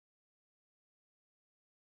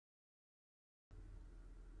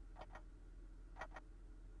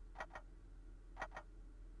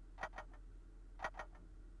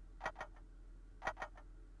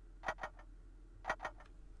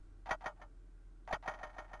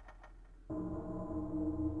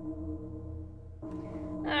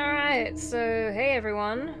Alright, so hey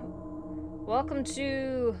everyone. Welcome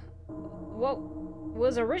to what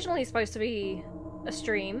was originally supposed to be a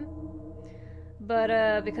stream,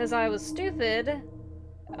 but because I was stupid,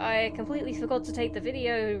 I completely forgot to take the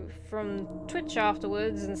video from Twitch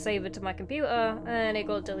afterwards and save it to my computer, and it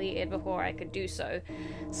got deleted before I could do so.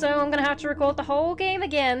 So I'm gonna have to record the whole game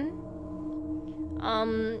again.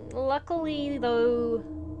 Luckily though,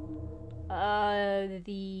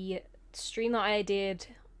 the stream that I did,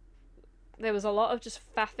 there was a lot of just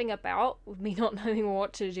faffing about with me not knowing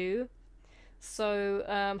what to do. So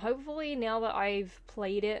hopefully now that I've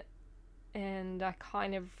played it and I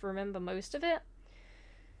kind of remember most of it,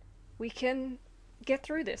 we can get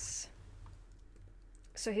through this.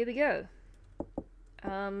 So here we go.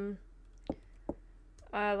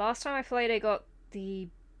 Last time I played I got the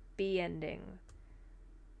B ending.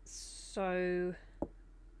 So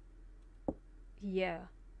yeah.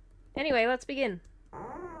 Anyway, let's begin.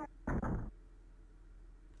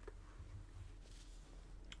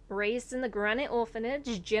 Raised in the Granite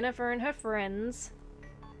Orphanage, Jennifer and her friends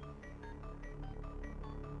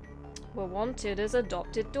were wanted as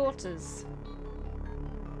adopted daughters.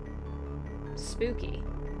 Spooky.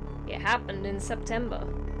 It happened in September.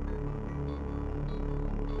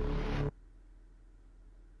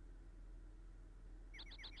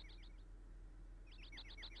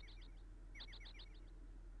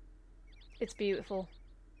 It's beautiful.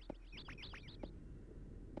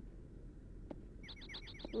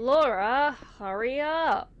 Laura, hurry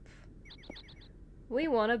up! We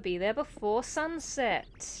want to be there before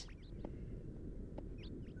sunset.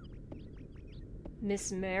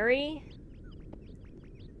 Miss Mary?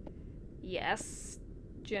 Yes,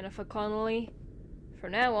 Jennifer Connolly.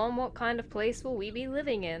 From now on, what kind of place will we be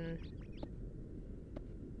living in?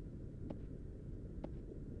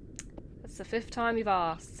 That's the 5th time you've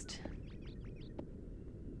asked.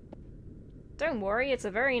 Don't worry, it's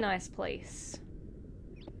a very nice place.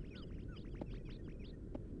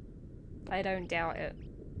 I don't doubt it.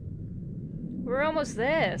 We're almost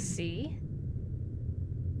there, see?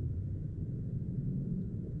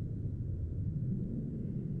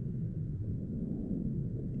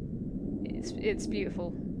 It's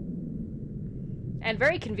beautiful. And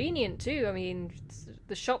very convenient too. I mean,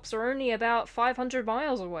 the shops are only about 500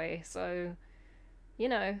 miles away, so, you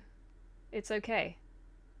know, it's okay.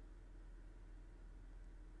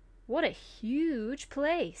 What a huge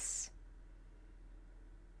place!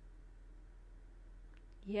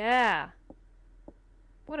 Yeah.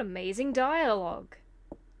 What amazing dialogue.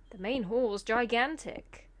 The main hall's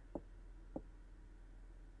gigantic.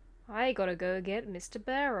 I gotta go get Mr.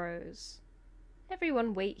 Barrows.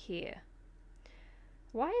 Everyone wait here.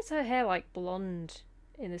 Why is her hair like blonde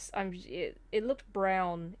in this? It looked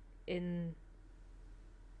brown in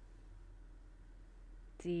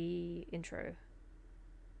the intro.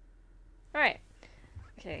 Alright.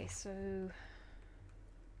 Okay, so...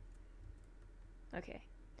 Okay.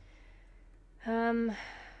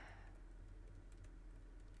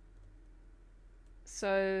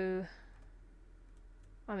 So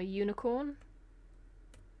I'm a unicorn.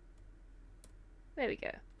 There we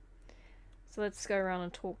go. So let's go around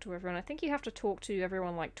and talk to everyone. I think you have to talk to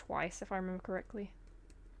everyone like twice, if I remember correctly.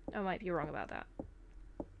 I might be wrong about that.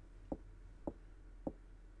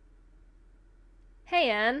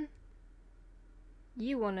 Hey, Anne.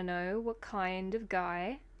 You want to know what kind of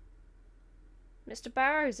guy Mr.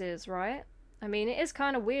 Barrows is, right? I mean, it is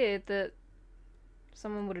kind of weird that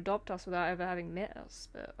someone would adopt us without ever having met us,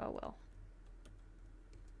 but oh well.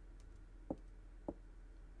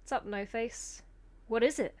 What's up, No Face? What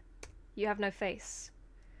is it? You have no face.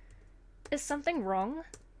 Is something wrong?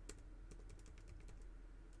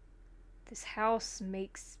 This house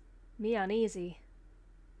makes me uneasy.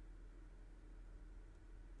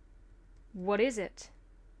 What is it?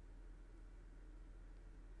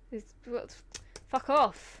 Fuck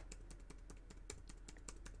off.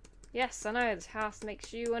 Yes, I know, this house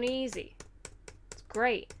makes you uneasy. It's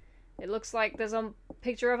great. It looks like there's a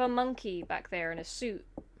picture of a monkey back there in a suit.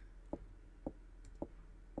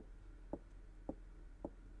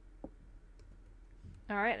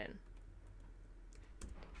 Alright then.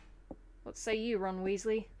 What say you, Ron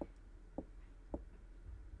Weasley?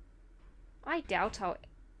 I doubt I'll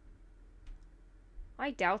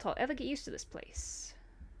ever get used to this place.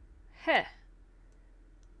 Heh.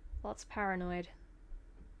 Lots paranoid.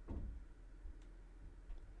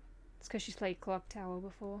 It's because she's played Clock Tower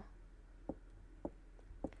before.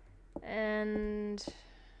 And...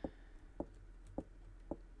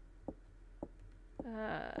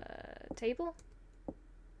 table?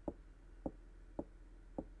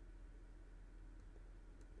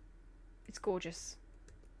 It's gorgeous.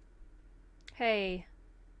 Hey,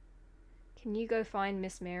 can you go find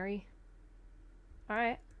Miss Mary?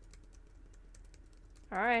 Alright.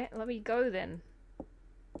 Alright, let me go then.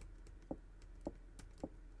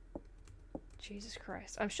 Jesus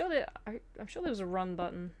Christ. I'm sure there was a run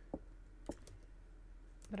button.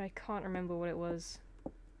 But I can't remember what it was.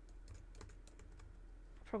 I'll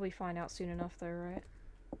probably find out soon enough though, right?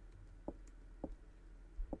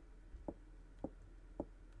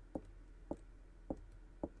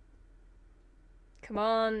 Come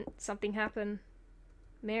on, something happen.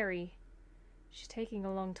 Mary. She's taking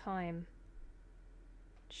a long time.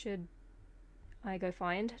 Should I go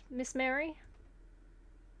find Miss Mary?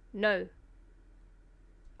 No.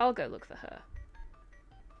 I'll go look for her.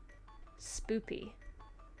 Spoopy.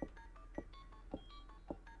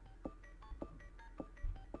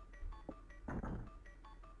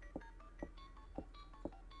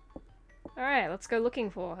 Alright, let's go looking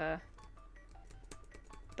for her.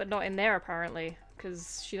 But not in there, apparently,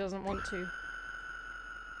 because she doesn't want to.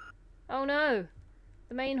 Oh no!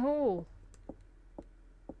 The main hall!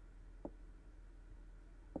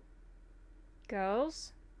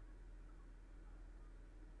 Girls?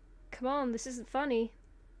 Come on, this isn't funny.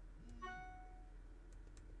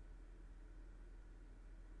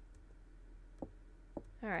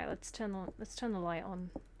 Alright, let's turn the light on.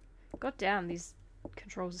 God damn, these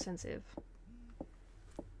controls are sensitive.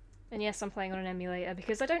 And yes, I'm playing on an emulator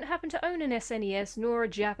because I don't happen to own an SNES nor a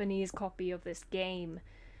Japanese copy of this game.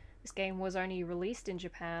 This game was only released in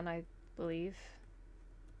Japan, I believe.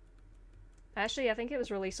 Actually, I think it was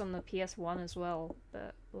released on the PS1 as well,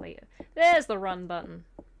 but later. There's the run button.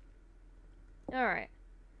 Alright.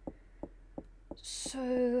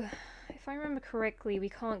 So, if I remember correctly, we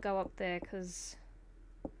can't go up there because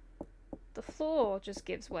the floor just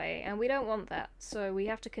gives way, and we don't want that, so we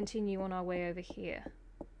have to continue on our way over here.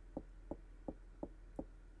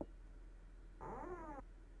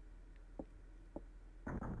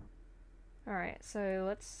 Alright, so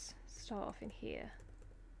let's start off in here.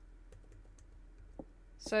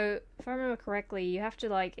 So, if I remember correctly, you have to,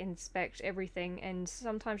 like, inspect everything, and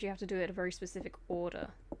sometimes you have to do it in a very specific order.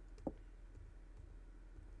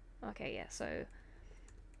 Okay, yeah, so...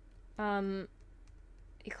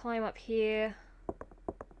 you climb up here.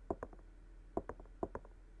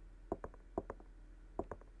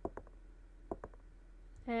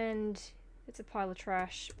 And it's a pile of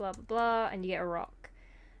trash, blah blah blah, and you get a rock.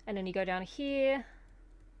 And then you go down here.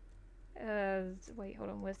 Wait, hold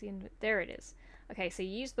on, where's the end? There it is. Okay, so you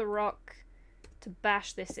use the rock to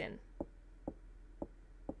bash this in.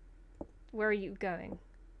 Where are you going?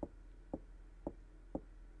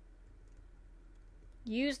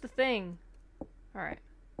 Use the thing. Alright.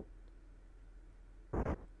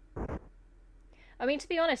 I mean, to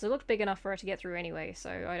be honest, it looked big enough for her to get through anyway, so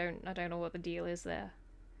I don't know what the deal is there.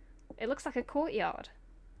 It looks like a courtyard.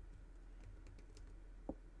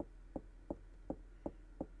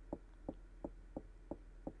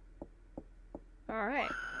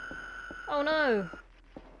 Alright. Oh no!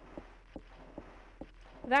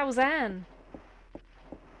 That was Anne!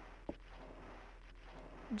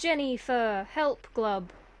 Jennifer, help, Glub.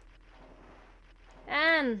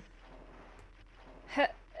 Anne!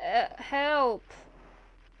 Help!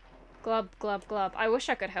 Glub, glub, glub. I wish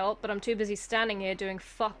I could help, but I'm too busy standing here doing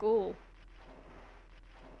fuck all.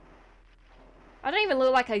 I don't even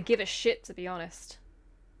look like I give a shit, to be honest.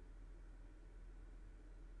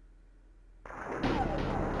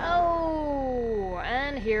 Oh!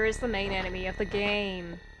 And here is the main enemy of the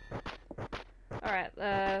game. Alright,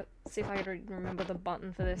 see if I can remember the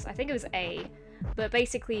button for this. I think it was A. But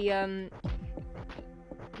basically,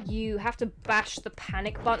 you have to bash the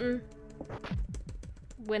panic button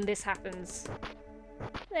when this happens.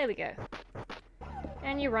 There we go.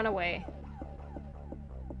 And you run away.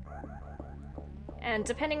 And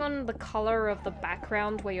depending on the color of the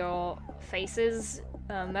background where your face is,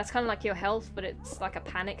 that's kind of like your health, but it's like a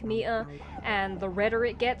panic meter, and the redder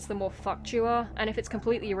it gets, the more fucked you are, and if it's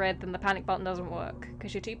completely red, then the panic button doesn't work,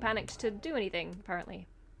 because you're too panicked to do anything, apparently.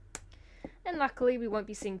 And luckily, we won't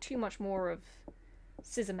be seeing too much more of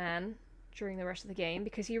Scissor Man during the rest of the game,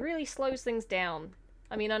 because he really slows things down.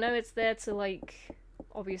 I mean, I know it's there to, like,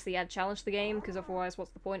 obviously add challenge to the game, because otherwise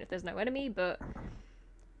what's the point if there's no enemy, but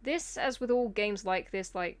this, as with all games like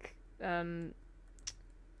this, like, go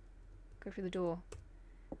through the door.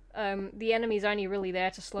 The enemy's only really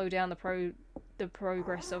there to slow down the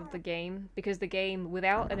progress of the game, because the game,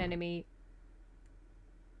 without an enemy,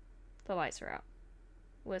 the lights are out.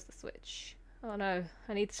 Where's the switch? Oh no,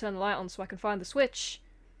 I need to turn the light on so I can find the switch!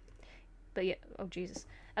 But yeah, oh Jesus.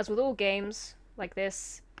 As with all games like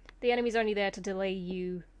this, the enemy's only there to delay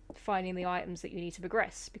you finding the items that you need to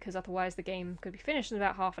progress, because otherwise the game could be finished in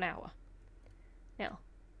about half an hour. Now,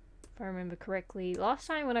 if I remember correctly, last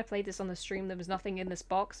time when I played this on the stream there was nothing in this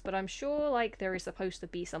box, but I'm sure like there is supposed to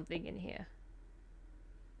be something in here.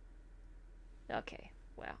 Okay,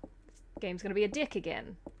 wow. This game's gonna be a dick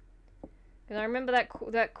again. And I remember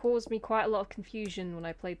that caused me quite a lot of confusion when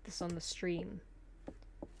I played this on the stream.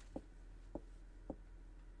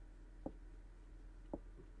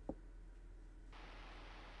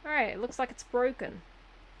 Alright, it looks like it's broken.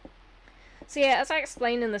 So yeah, as I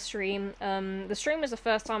explained in the stream was the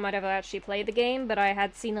first time I'd ever actually played the game, but I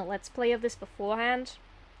had seen a Let's Play of this beforehand.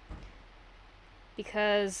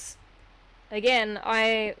 Because, again,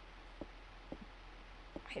 I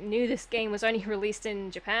knew this game was only released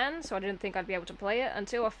in Japan, so I didn't think I'd be able to play it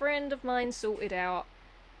until a friend of mine sorted out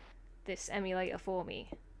this emulator for me.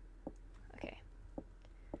 Okay.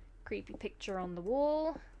 Creepy picture on the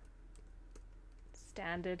wall.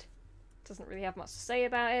 Standard. Doesn't really have much to say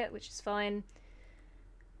about it, which is fine.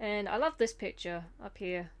 And I love this picture up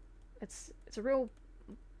here. It's a real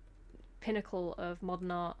pinnacle of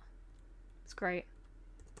modern art. It's great.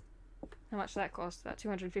 How much did that cost? About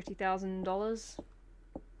 $250,000.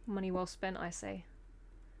 Money well spent, I say.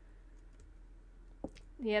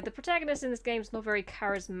 Yeah, the protagonist in this game is not very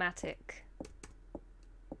charismatic.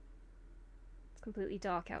 It's completely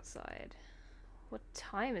dark outside. What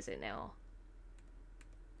time is it now?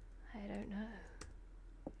 I don't know.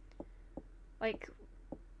 Like,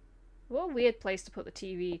 what a weird place to put the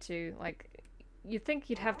TV to. Like, you'd think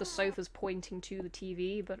you'd have the sofas pointing to the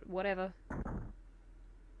TV, but whatever.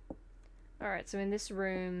 Alright, so in this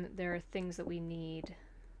room there are things that we need.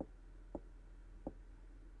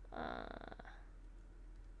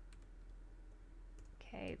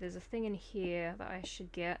 Okay, there's a thing in here that I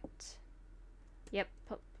should get. Yep,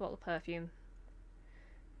 bottle of perfume.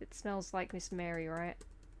 It smells like Miss Mary, right?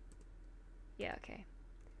 Yeah, okay.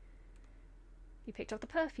 You picked up the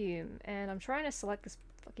perfume, and I'm trying to select this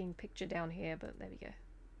fucking picture down here, but there we go.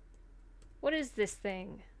 What is this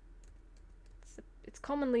thing? It's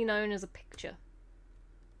commonly known as a picture.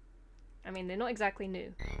 I mean, they're not exactly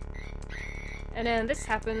new. And then this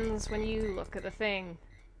happens when you look at the thing.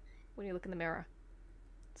 When you look in the mirror.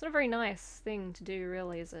 It's not a very nice thing to do,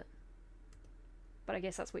 really, is it? But I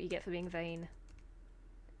guess that's what you get for being vain.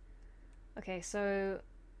 Okay, so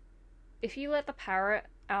if you let the parrot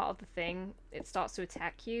out of the thing, it starts to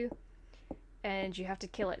attack you, and you have to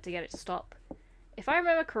kill it to get it to stop. If I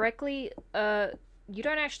remember correctly, you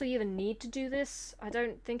don't actually even need to do this. I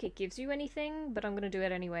don't think it gives you anything, but I'm gonna do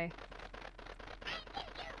it anyway.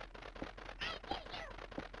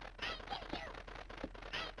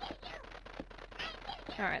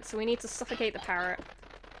 Alright, so we need to suffocate the parrot.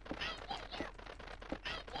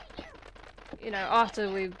 You know,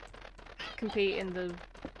 after we compete in the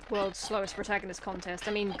world's slowest protagonist contest.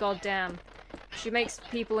 I mean, goddamn. She makes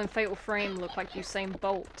people in Fatal Frame look like Usain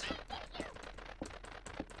Bolt.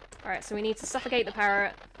 Alright, so we need to suffocate the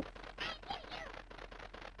parrot.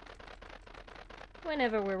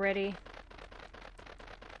 Whenever we're ready.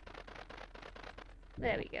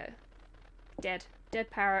 There we go. Dead.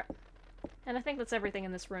 Dead parrot. And I think that's everything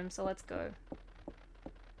in this room, so let's go.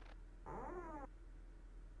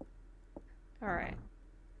 Alright.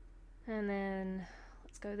 And then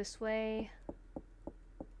let's go this way.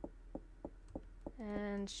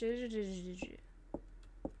 And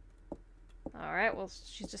alright, well,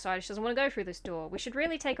 she's decided she doesn't want to go through this door. We should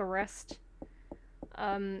really take a rest.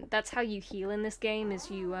 That's how you heal in this game, is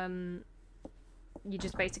you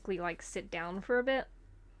just basically, like, sit down for a bit.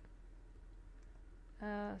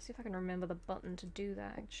 See if I can remember the button to do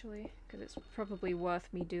that, actually, because it's probably worth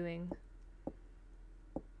me doing.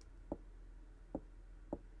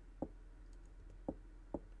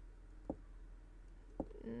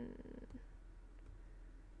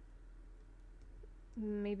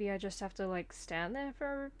 Maybe I just have to, like, stand there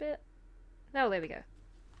for a bit? Oh, there we go.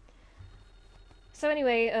 So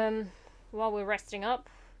anyway, while we're resting up,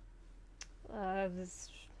 I'm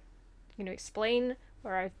gonna explain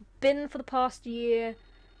where I've been for the past year.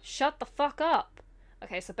 Shut the fuck up!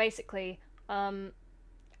 Okay, so basically,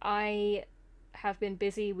 I have been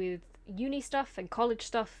busy with uni stuff and college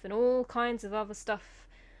stuff and all kinds of other stuff.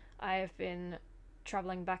 I've been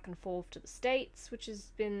traveling back and forth to the States, which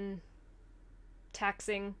has been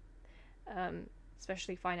taxing,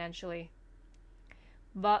 especially financially.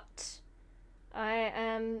 But I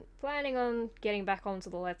am planning on getting back onto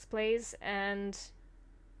the Let's Plays and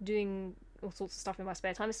doing all sorts of stuff in my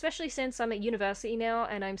spare time, especially since I'm at university now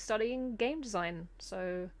and I'm studying game design,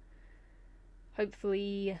 so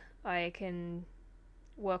hopefully I can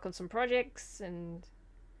work on some projects and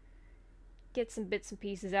get some bits and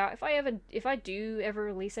pieces out. If I do ever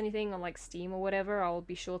release anything on like Steam or whatever, I'll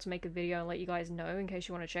be sure to make a video and let you guys know in case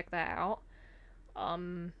you want to check that out.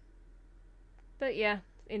 But yeah,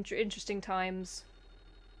 interesting times.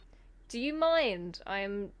 Do you mind?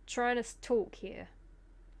 I'm trying to talk here.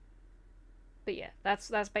 But yeah, that's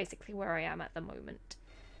basically where I am at the moment.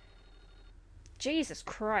 Jesus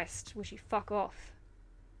Christ, will she fuck off?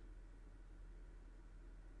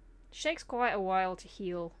 She takes quite a while to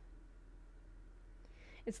heal.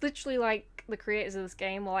 It's literally like the creators of this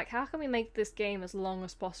game were like, how can we make this game as long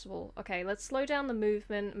as possible? Okay, let's slow down the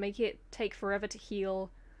movement, make it take forever to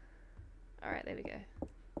heal. Alright, there we go.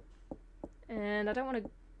 And I don't want to...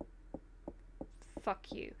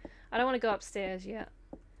 Fuck you. I don't want to go upstairs yet.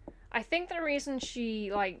 I think the reason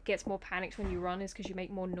she, like, gets more panicked when you run is because you make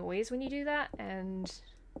more noise when you do that, and...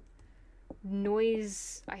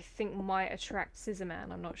 noise, I think, might attract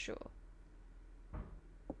Scissorman, I'm not sure.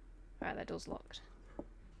 Alright, that door's locked.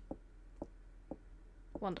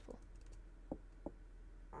 Wonderful.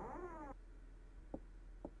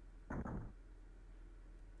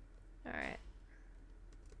 Alright.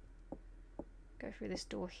 Go through this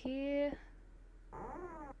door here.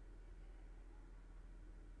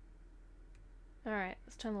 Alright,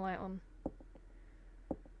 let's turn the light on.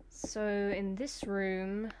 So, in this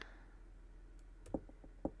room,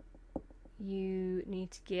 you need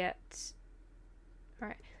to get...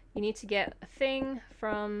 Alright, you need to get a thing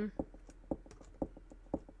from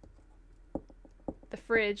the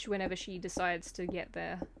fridge whenever she decides to get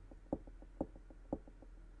there.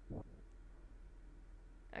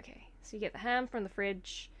 Okay, so you get the ham from the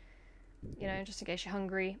fridge, you know, just in case you're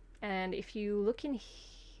hungry. And if you look in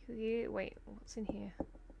here... Wait, what's in here?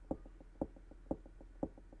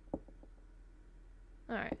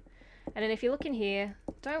 Alright. And then if you look in here,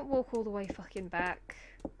 don't walk all the way fucking back.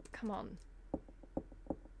 Come on.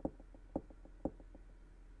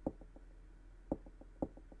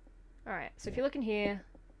 Alright, so if you look in here,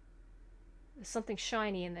 there's something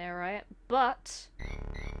shiny in there, right? But...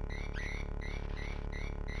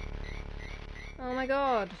 oh my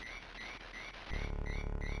god.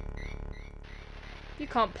 You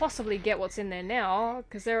can't possibly get what's in there now,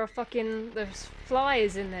 because there are there's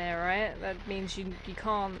flies in there, right? That means you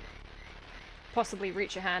can't possibly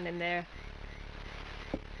reach your hand in there.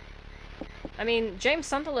 I mean, James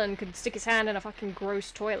Sunderland could stick his hand in a fucking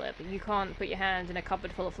gross toilet, but you can't put your hand in a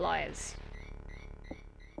cupboard full of flies.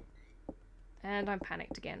 And I'm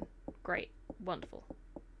panicked again. Great. Wonderful.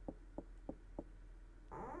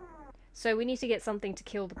 So we need to get something to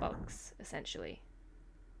kill the bugs, essentially.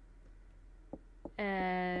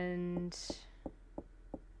 And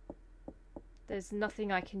there's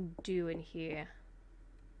nothing I can do in here.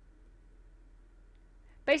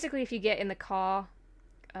 Basically, if you get in the car,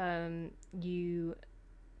 you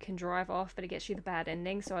can drive off, but it gets you the bad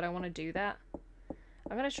ending, so I don't want to do that.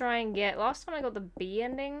 I'm gonna try and get... last time I got the B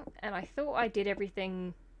ending, and I thought I did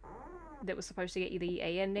everything that was supposed to get you the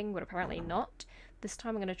A ending, but apparently not. This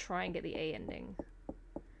time I'm gonna try and get the A ending.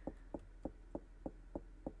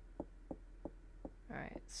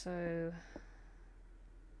 Alright, so...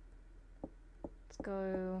 let's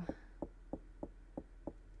go...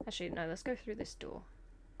 actually, no, let's go through this door.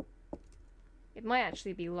 It might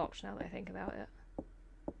actually be locked now that I think about it.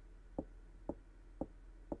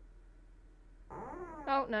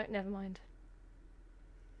 Oh, no, never mind.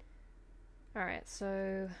 Alright,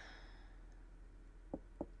 so...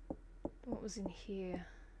 what was in here?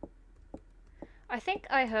 I think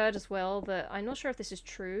I heard as well that... I'm not sure if this is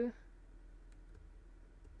true.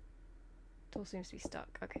 Door seems to be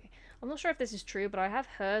stuck. Okay. I'm not sure if this is true, but I have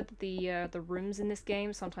heard the rooms in this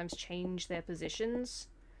game sometimes change their positions.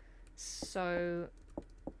 So...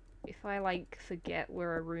 if I, like, forget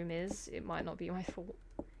where a room is, it might not be my fault.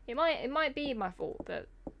 It might be my fault, but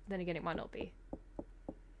then again it might not be.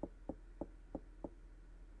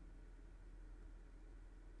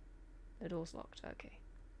 The door's locked, okay.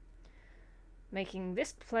 Making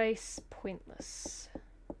this place pointless.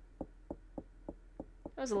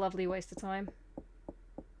 That was a lovely waste of time.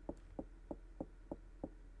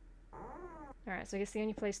 Alright, so I guess the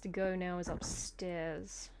only place to go now is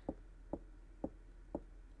upstairs.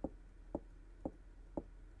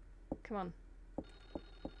 Come on.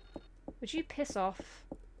 Would you piss off?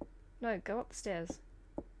 No, go up the stairs.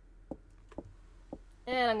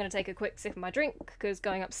 And I'm gonna take a quick sip of my drink, because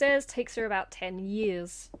going upstairs takes her about 10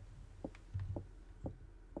 years.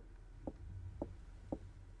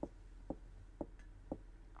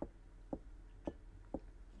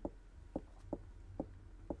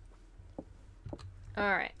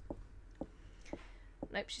 Alright.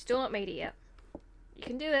 Nope, she's still not made it yet. You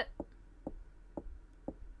can do it.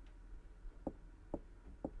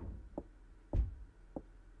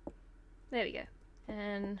 There we go.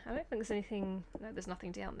 And I don't think there's anything... No, there's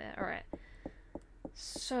nothing down there. Alright.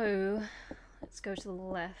 So, let's go to the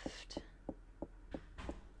left.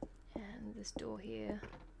 And this door here.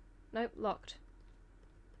 Nope, locked.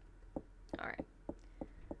 Alright.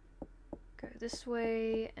 Go this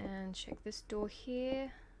way and check this door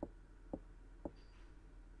here.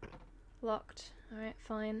 Locked. Alright,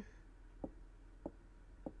 fine.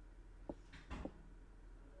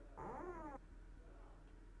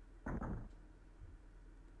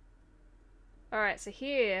 Alright, so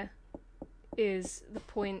here is the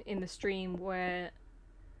point in the stream where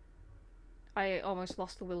I almost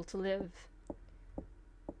lost the will to live.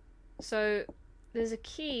 So, there's a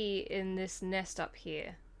key in this nest up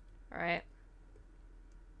here, alright?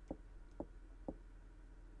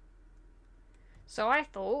 So I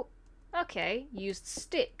thought, okay, used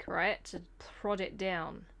stick, right, to prod it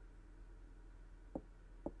down.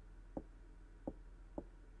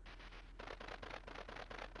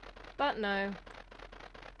 But no.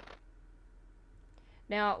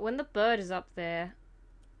 Now, when the bird is up there,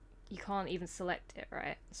 you can't even select it,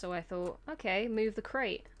 right? So I thought, okay, move the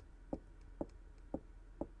crate.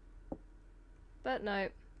 But no.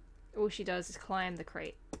 All she does is climb the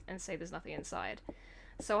crate and say there's nothing inside.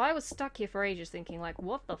 So I was stuck here for ages thinking, like,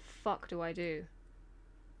 what the fuck do I do?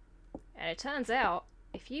 And it turns out,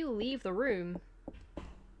 if you leave the room...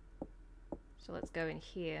 So let's go in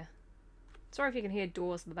here. Sorry if you can hear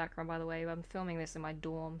doors in the background, by the way. I'm filming this in my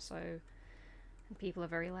dorm, so... And people are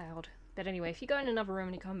very loud. But anyway, if you go in another room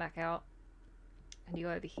and you come back out, and you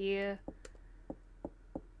go over here...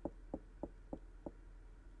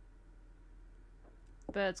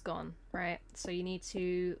 Bird's gone, right? So you need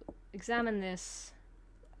to examine this,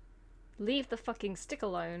 leave the fucking stick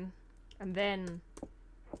alone, and then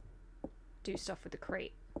do stuff with the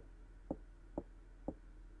crate.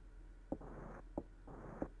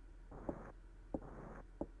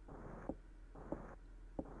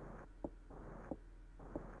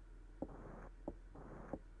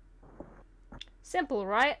 Simple,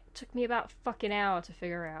 right? Took me about a fucking hour to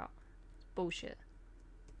figure out. Bullshit.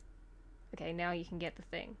 Okay, now you can get the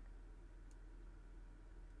thing.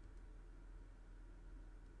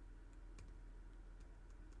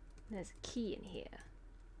 There's a key in here.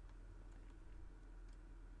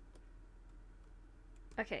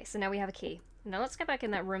 Okay, so now we have a key. Now let's get back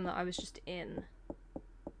in that room that I was just in.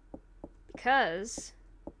 Because...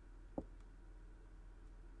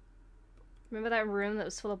 Remember that room that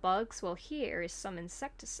was full of bugs? Well, here is some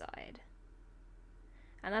insecticide.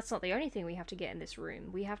 And that's not the only thing we have to get in this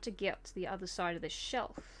room. We have to get to the other side of this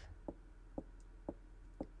shelf.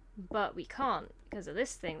 But we can't because of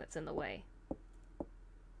this thing that's in the way.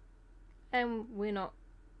 And we're not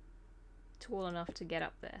tall enough to get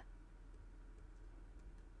up there.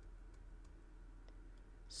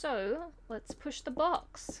 So, let's push the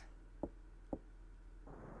box.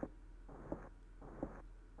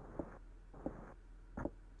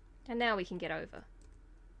 And now we can get over.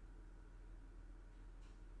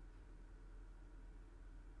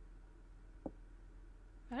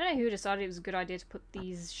 I don't know who decided it was a good idea to put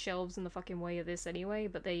these shelves in the fucking way of this anyway,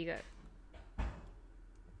 but there you go. What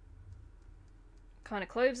kind of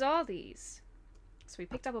clothes are these? So we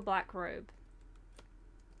picked up a black robe.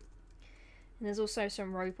 And there's also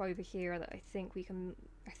some rope over here that I think we can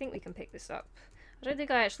pick this up. I don't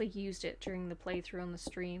think I actually used it during the playthrough on the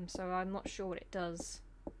stream, so I'm not sure what it does.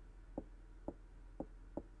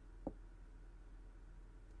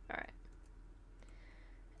 Alright.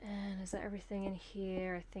 And is that everything in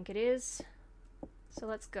here? I think it is. So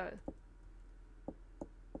let's go.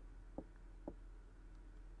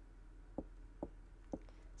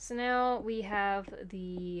 So now we have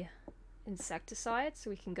the insecticide, so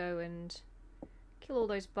we can go and kill all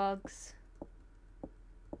those bugs.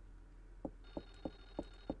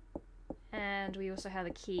 And we also have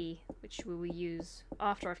a key, which we will use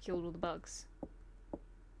after I've killed all the bugs.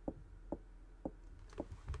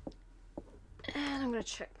 And I'm gonna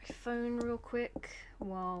check my phone real quick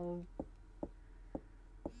while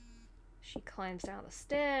she climbs down the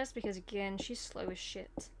stairs, because again, she's slow as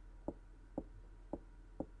shit.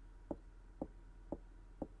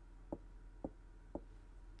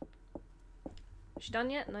 Is she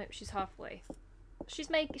done yet? Nope, she's halfway. She's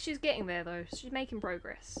getting there though. She's making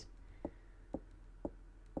progress.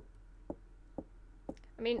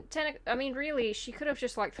 I mean, really, she could have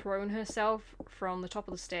just, like, thrown herself from the top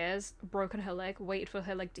of the stairs, broken her leg, waited for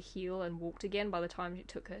her leg to heal, and walked again by the time it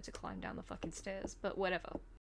took her to climb down the fucking stairs, but whatever.